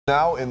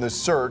Now in the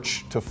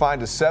search to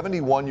find a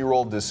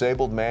 71-year-old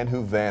disabled man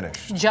who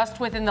vanished.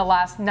 Just within the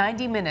last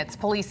 90 minutes,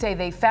 police say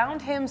they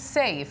found him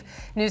safe.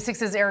 News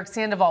 6's Eric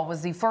Sandoval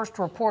was the first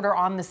reporter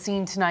on the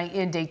scene tonight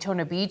in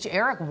Daytona Beach.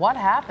 Eric, what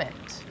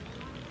happened?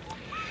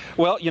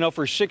 Well, you know,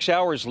 for 6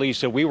 hours,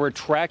 Lisa, we were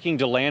tracking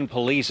DeLand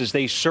police as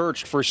they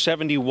searched for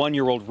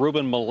 71-year-old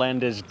Ruben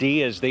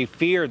Melendez-Diaz. They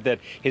feared that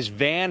his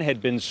van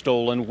had been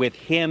stolen with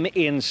him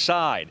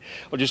inside.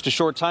 Well, just a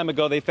short time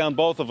ago, they found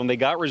both of them. They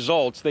got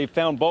results. They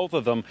found both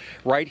of them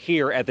right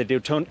here at the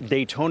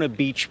Daytona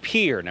Beach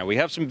Pier. Now, we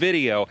have some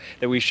video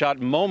that we shot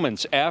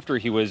moments after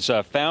he was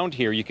found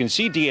here. You can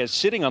see Diaz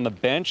sitting on the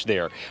bench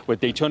there with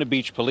Daytona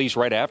Beach police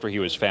right after he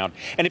was found.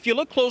 And if you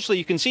look closely,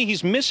 you can see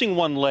he's missing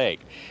one leg.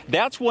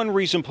 That's one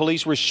reason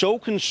police were so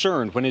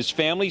concerned when his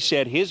family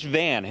said his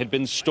van had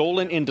been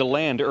stolen in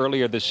DeLand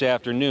earlier this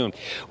afternoon.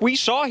 We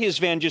saw his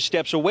van just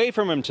steps away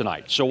from him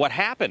tonight. So what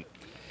happened?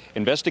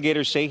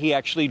 Investigators say he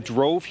actually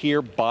drove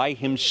here by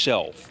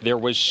himself. There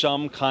was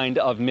some kind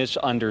of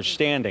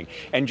misunderstanding.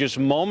 And just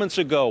moments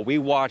ago, we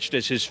watched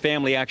as his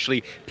family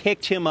actually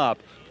picked him up,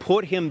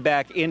 put him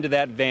back into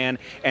that van,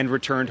 and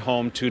returned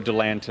home to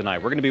DeLand tonight.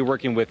 We're going to be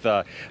working with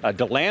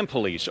DeLand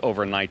police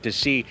overnight to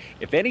see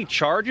if any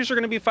charges are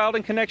going to be filed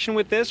in connection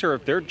with this or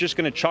if they're just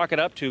going to chalk it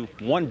up to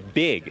one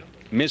big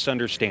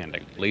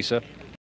misunderstanding. Lisa?